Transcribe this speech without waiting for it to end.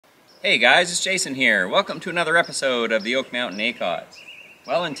Hey guys, it's Jason here. Welcome to another episode of the Oak Mountain Acotts.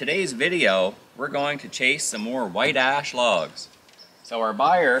 Well, in today's video, we're going to chase some more white ash logs. So our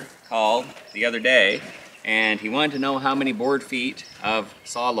buyer called the other day and he wanted to know how many board feet of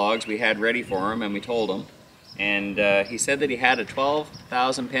saw logs we had ready for him, and we told him. And he said that he had a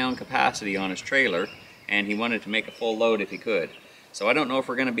 12,000 pound capacity on his trailer and he wanted to make a full load if he could. So I don't know if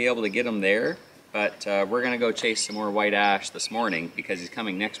we're going to be able to get him there, but we're going to go chase some more white ash this morning because he's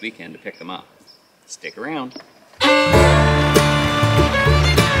coming next weekend to pick them up. Stick around.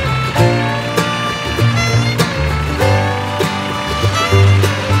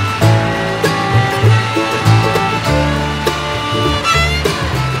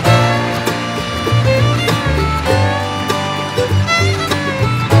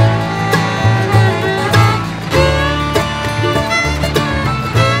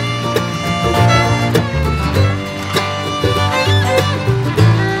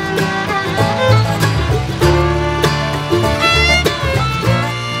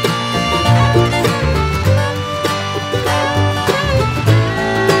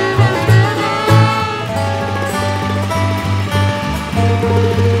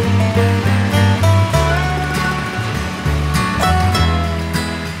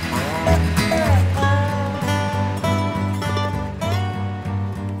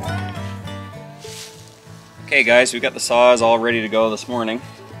 Okay guys, we've got the saws all ready to go this morning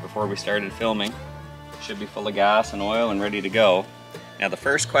before we started filming. Should be full of gas and oil and ready to go. Now the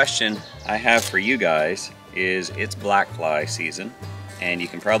first question I have for you guys is, it's black fly season and you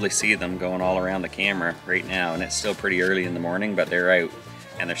can probably see them going all around the camera right now, and it's still pretty early in the morning, but they're out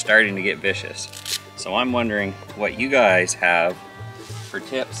and they're starting to get vicious. So I'm wondering what you guys have for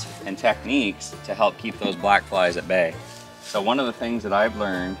tips and techniques to help keep those black flies at bay. So one of the things that I've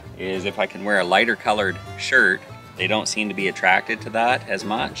learned is if I can wear a lighter colored shirt, they don't seem to be attracted to that as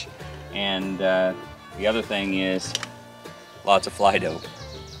much. And the other thing is lots of fly dope.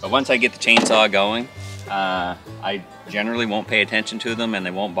 But once I get the chainsaw going, I generally won't pay attention to them and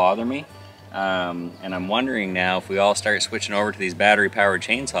they won't bother me. And I'm wondering now, if we all start switching over to these battery powered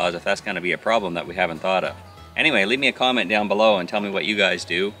chainsaws, if that's going to be a problem that we haven't thought of. Anyway, leave me a comment down below and tell me what you guys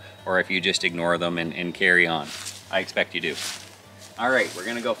do, or if you just ignore them and carry on. I expect you do. Alright, we're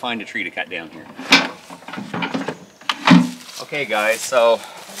gonna go find a tree to cut down here. Okay guys, so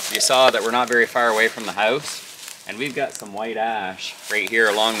you saw that we're not very far away from the house, and we've got some white ash right here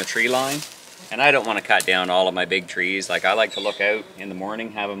along the tree line. And I don't want to cut down all of my big trees. Like, I like to look out in the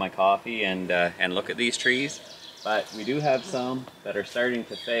morning having my coffee and look at these trees. But we do have some that are starting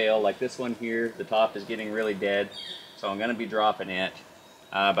to fail, like this one here. The top is getting really dead, so I'm gonna be dropping it.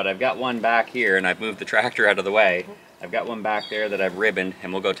 But I've got one back here, and I've moved the tractor out of the way. I've got one back there that I've ribboned,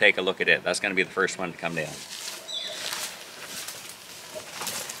 and we'll go take a look at it. That's going to be the first one to come down.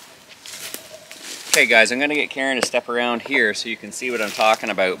 Okay guys, I'm going to get Karen to step around here so you can see what I'm talking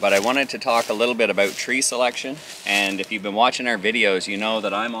about, but I wanted to talk a little bit about tree selection. And if you've been watching our videos, you know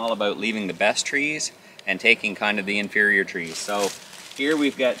that I'm all about leaving the best trees and taking kind of the inferior trees. So here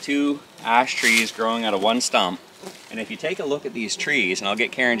we've got two ash trees growing out of one stump. And if you take a look at these trees, and I'll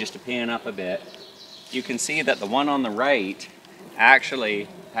get Karen just to pan up a bit, you can see that the one on the right actually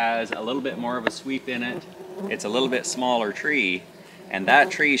has a little bit more of a sweep in it. It's a little bit smaller tree, and that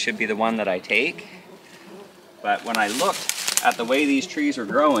tree should be the one that I take. But when I looked at the way these trees are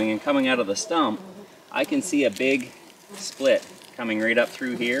growing and coming out of the stump, I can see a big split coming right up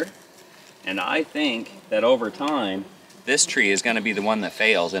through here. And I think that over time, this tree is going to be the one that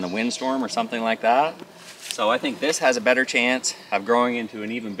fails in a windstorm or something like that. So I think this has a better chance of growing into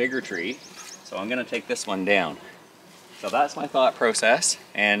an even bigger tree. So I'm going to take this one down. So that's my thought process.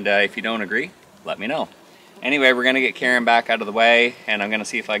 And if you don't agree, let me know. Anyway, we're going to get Karen back out of the way, and I'm going to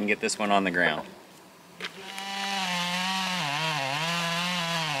see if I can get this one on the ground.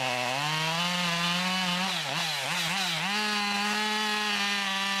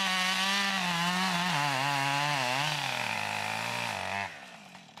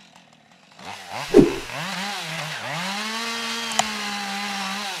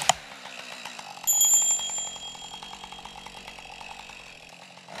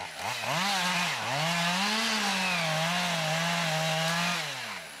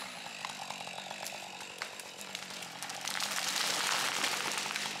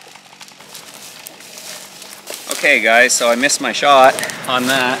 Okay guys, so I missed my shot on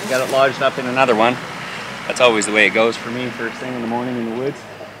that. Got it lodged up in another one. That's always the way it goes for me first thing in the morning in the woods.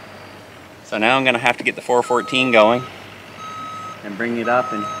 So now I'm going to have to get the 414 going and bring it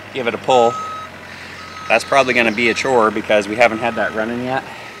up and give it a pull. That's probably going to be a chore because we haven't had that running yet.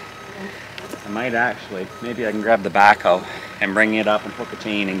 I might actually, maybe I can grab the backhoe and bring it up and hook a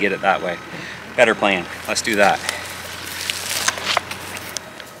chain and get it that way. Better plan. Let's do that.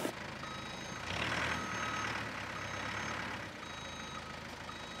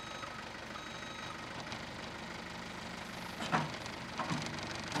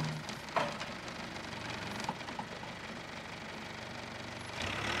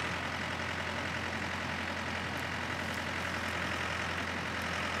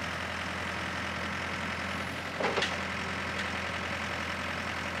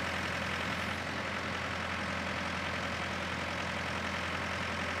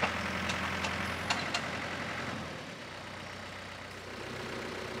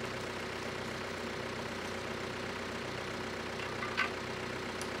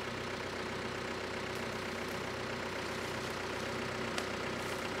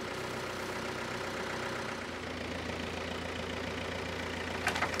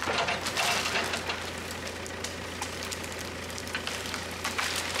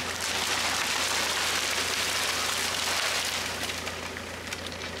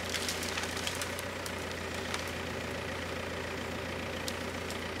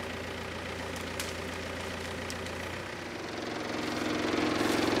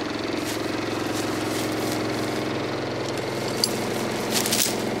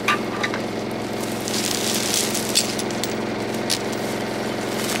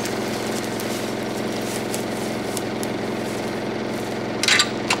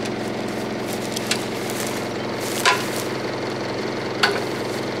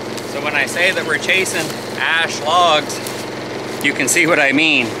 When I say that we're chasing ash logs, you can see what I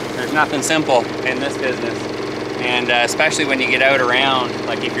mean. There's nothing simple in this business. And especially when you get out around,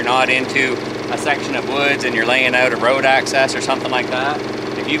 like if you're not into a section of woods and you're laying out a road access or something like that,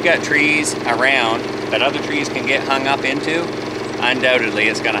 if you've got trees around that other trees can get hung up into, undoubtedly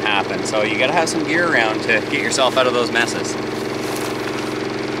it's gonna happen. So you gotta have some gear around to get yourself out of those messes.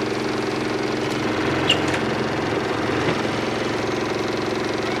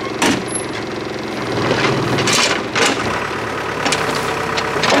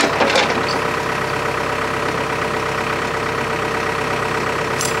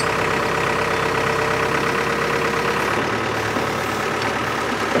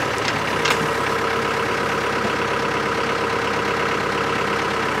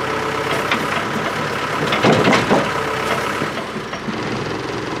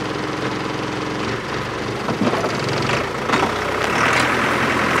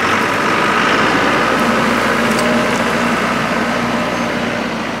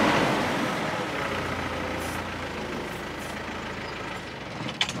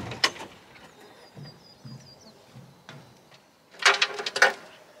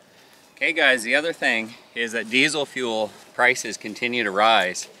 Okay guys, the other thing is that diesel fuel prices continue to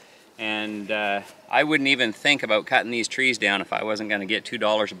rise, and I wouldn't even think about cutting these trees down if I wasn't going to get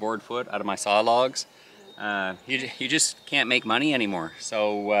 $2 a board foot out of my saw logs. You just can't make money anymore.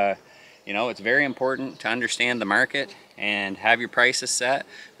 So you know, it's very important to understand the market and have your prices set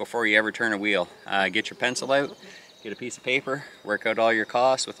before you ever turn a wheel. Get your pencil out, get a piece of paper, work out all your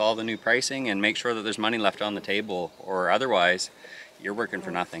costs with all the new pricing, and make sure that there's money left on the table, or otherwise you're working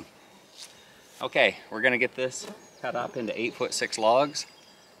for nothing. Okay, we're going to get this cut up into 8'6" logs,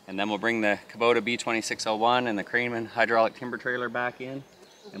 and then we'll bring the Kubota B2601 and the Kranman hydraulic timber trailer back in,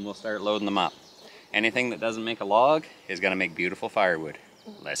 and we'll start loading them up. Anything that doesn't make a log is going to make beautiful firewood.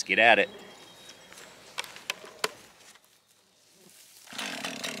 Let's get at it.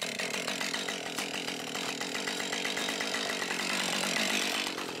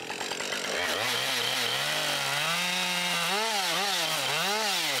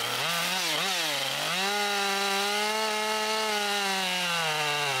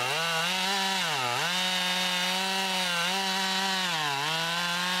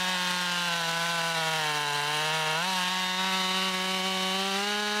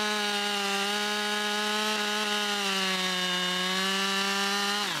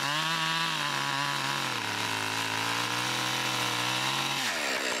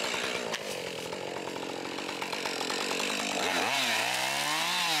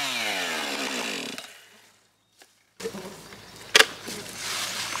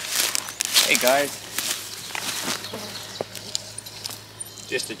 Hey guys,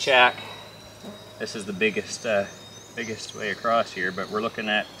 just to check, this is the biggest way across here, but we're looking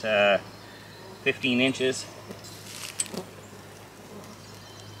at 15 inches,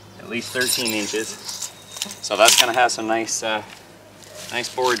 at least 13 inches. So that's going to have some nice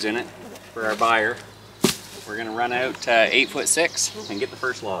boards in it for our buyer. We're going to run out 8'6" and get the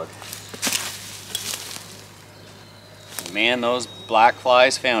first log. Man, those black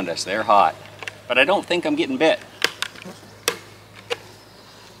flies found us. They're hot. But I don't think I'm getting bit.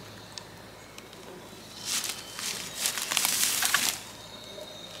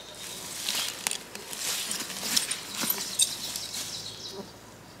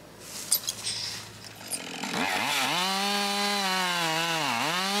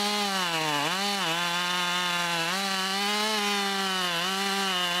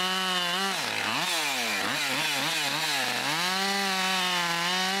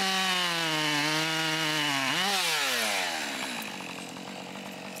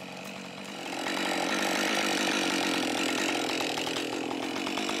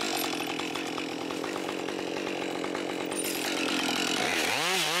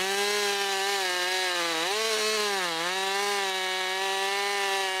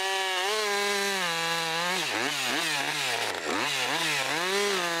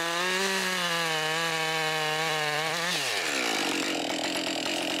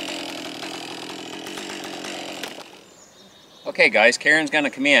 Okay guys, Karen's gonna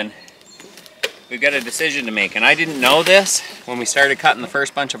come in. We've got a decision to make, and I didn't know this when we started cutting the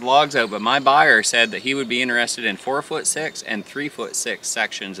first bunch of logs out, but my buyer said that he would be interested in 4'6" and 3'6"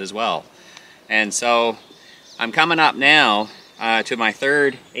 sections as well. And so I'm coming up now to my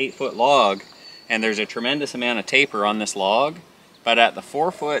third 8-foot log, and there's a tremendous amount of taper on this log, but at the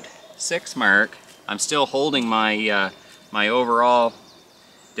 4'6" mark, I'm still holding my my overall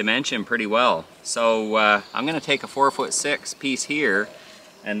dimension pretty well. So I'm going to take a 4'6" piece here,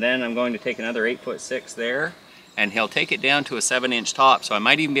 and then I'm going to take another 8'6" there, and he'll take it down to a 7-inch top, so I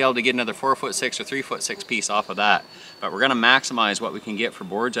might even be able to get another 4'6" or 3'6" piece off of that. But we're going to maximize what we can get for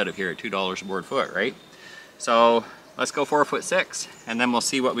boards out of here at $2 a board foot, right? So let's go 4'6", and then we'll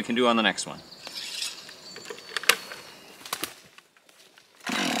see what we can do on the next one.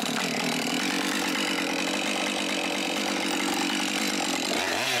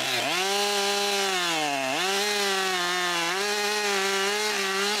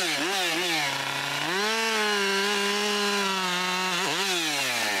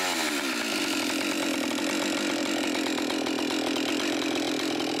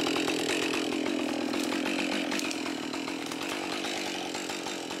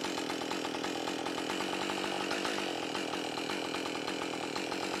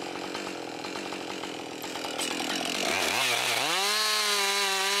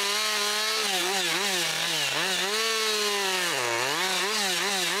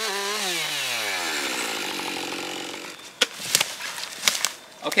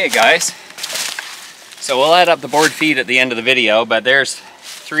 Okay guys, so we'll add up the board feet at the end of the video, but there's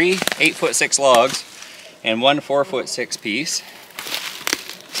 3 8'6" logs and 1 4'6" piece.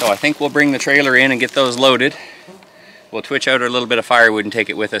 So I think we'll bring the trailer in and get those loaded. We'll twitch out a little bit of firewood and take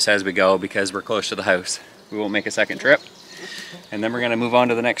it with us as we go because we're close to the house. We won't make a second trip. And then we're going to move on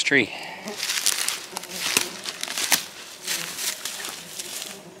to the next tree.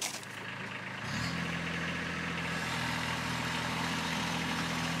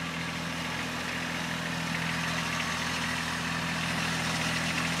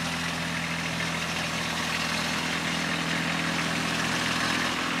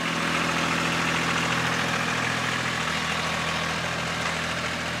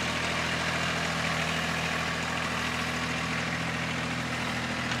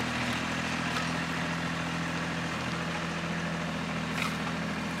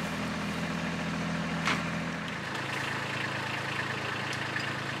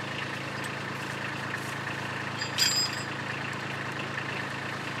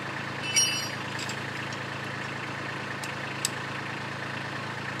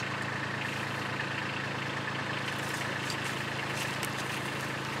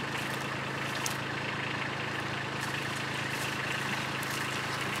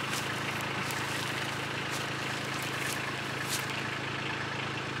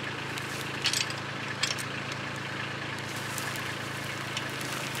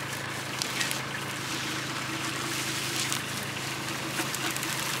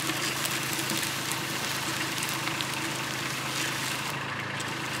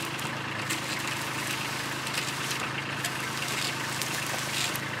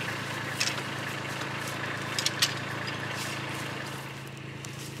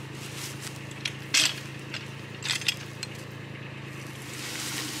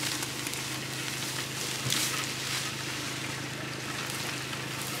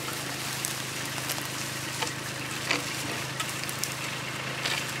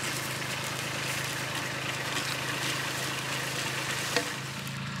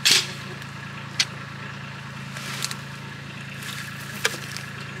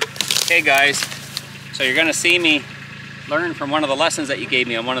 Okay guys, so you're going to see me learn from one of the lessons that you gave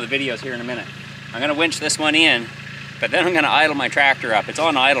me on one of the videos here in a minute. I'm going to winch this one in, but then I'm going to idle my tractor up. It's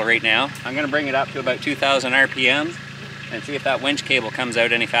on idle right now. I'm going to bring it up to about 2,000 RPMs and see if that winch cable comes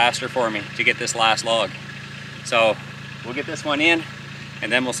out any faster for me to get this last log. So we'll get this one in,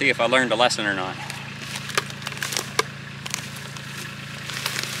 and then we'll see if I learned a lesson or not.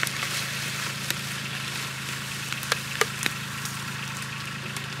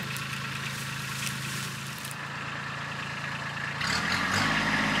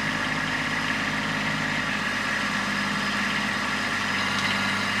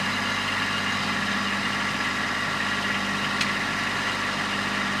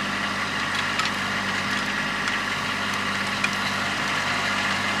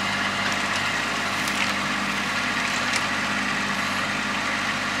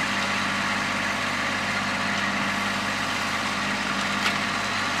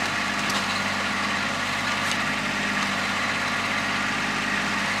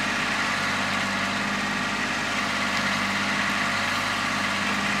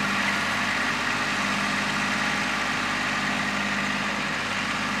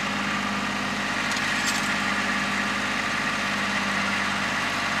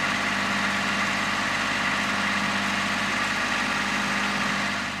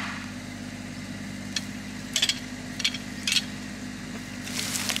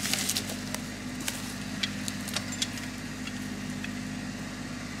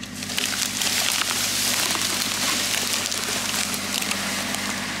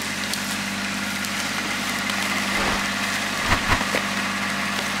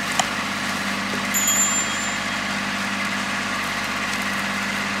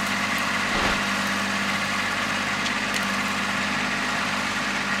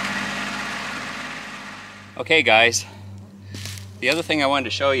 Okay guys, the other thing I wanted to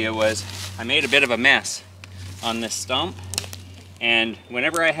show you was I made a bit of a mess on this stump, and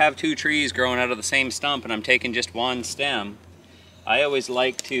whenever I have two trees growing out of the same stump and I'm taking just one stem, I always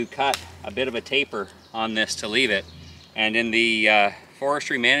like to cut a bit of a taper on this to leave it. And in the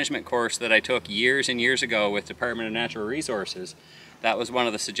forestry management course that I took years and years ago with Department of Natural Resources, that was one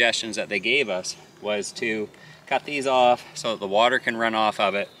of the suggestions that they gave us, was to cut these off so that the water can run off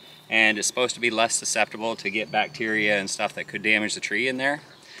of it, and it's supposed to be less susceptible to get bacteria and stuff that could damage the tree in there.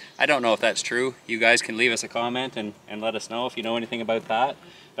 I don't know if that's true. You guys can leave us a comment and let us know if you know anything about that,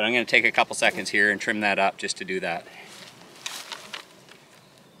 but I'm going to take a couple seconds here and trim that up just to do that.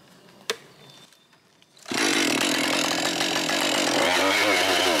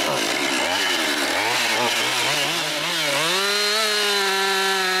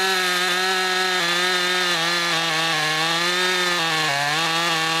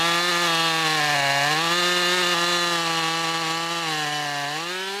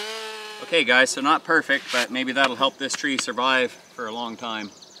 Okay guys, so not perfect, but maybe that'll help this tree survive for a long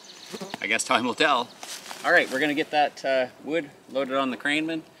time. I guess time will tell. Alright, we're going to get that wood loaded on the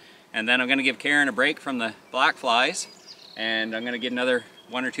Kranman, and then I'm going to give Karen a break from the black flies, and I'm going to get another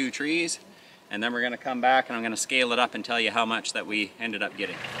 1 or 2 trees, and then we're going to come back and I'm going to scale it up and tell you how much that we ended up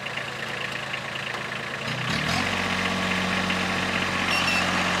getting.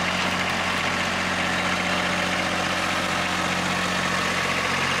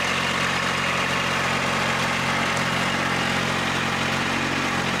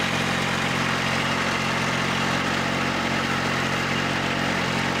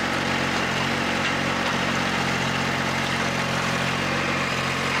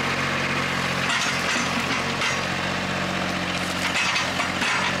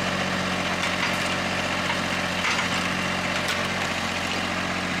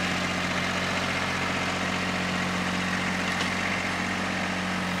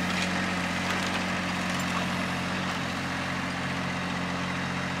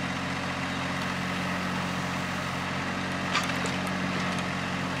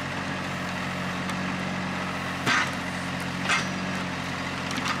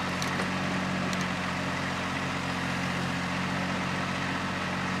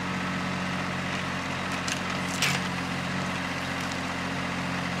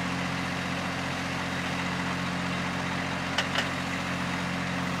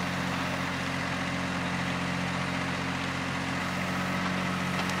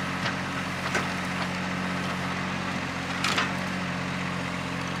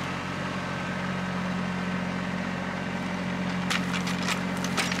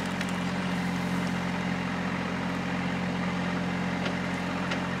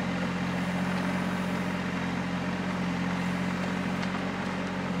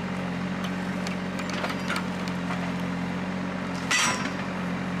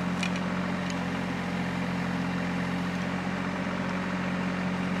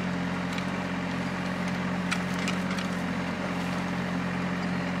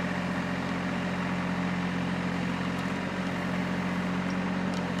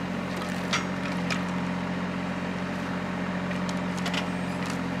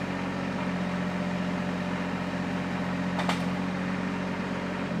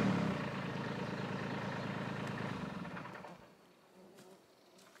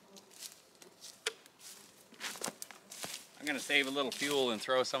 I'm going to save a little fuel and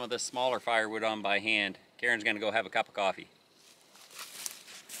throw some of this smaller firewood on by hand. Karen's going to go have a cup of coffee.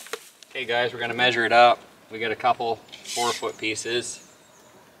 Okay guys, we're going to measure it up. We got a couple 4-foot pieces.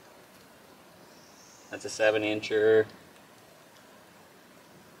 That's a 7-incher.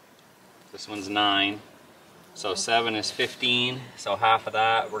 This one's 9. So 7 is 15. So half of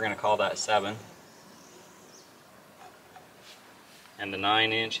that, we're going to call that 7. And the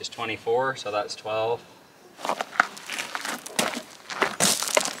 9-inch is 24, so that's 12.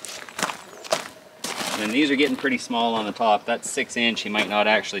 And then these are getting pretty small on the top. That's 6-inch. You might not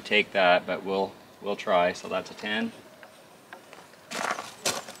actually take that, but we'll try. So that's a 10.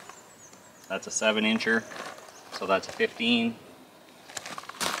 That's a 7-incher. So that's a 15.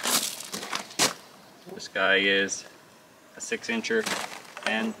 This guy is a 6-incher,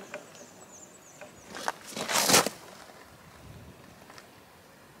 10.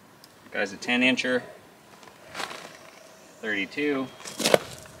 This guy's a 10-incher, 32.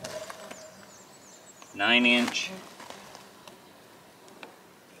 9-inch,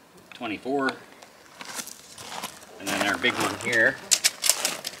 24, and then our big one here,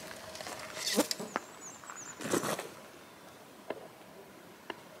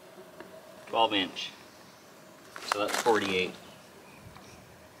 12-inch, so that's 48.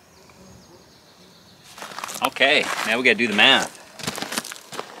 Okay, now we gotta do the math.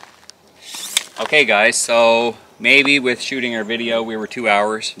 Okay guys, so maybe with shooting our video we were 2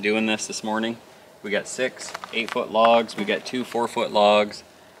 hours doing this morning. We got 6 8-foot logs, we got 2 4-foot logs.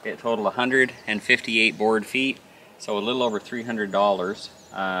 It totaled 158 board feet, so a little over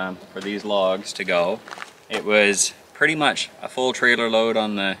 $300 for these logs to go. It was pretty much a full trailer load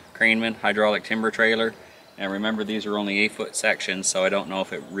on the Kranman hydraulic timber trailer. And remember, these are only 8-foot sections, so I don't know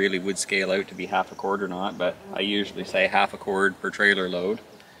if it really would scale out to be half a cord or not, but I usually say half a cord per trailer load.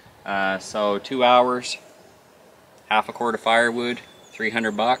 So 2 hours, half a cord of firewood,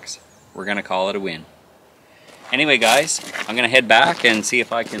 $300. We're gonna call it a win. Anyway guys, I'm gonna head back and see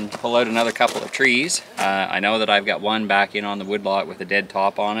if I can pull out another couple of trees. I know that I've got one back in on the woodlot with a dead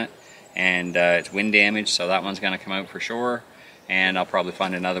top on it, and it's wind damage, so that one's gonna come out for sure. And I'll probably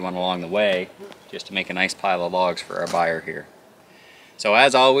find another one along the way just to make a nice pile of logs for our buyer here. So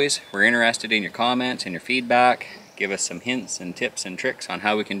as always, we're interested in your comments and your feedback. Give us some hints and tips and tricks on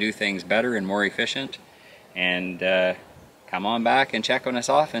how we can do things better and more efficient. And come on back and check on us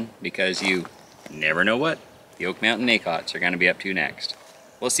often, because you never know what the Oak Mountain Acotts are going to be up to next.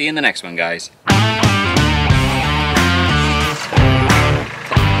 We'll see you in the next one, guys.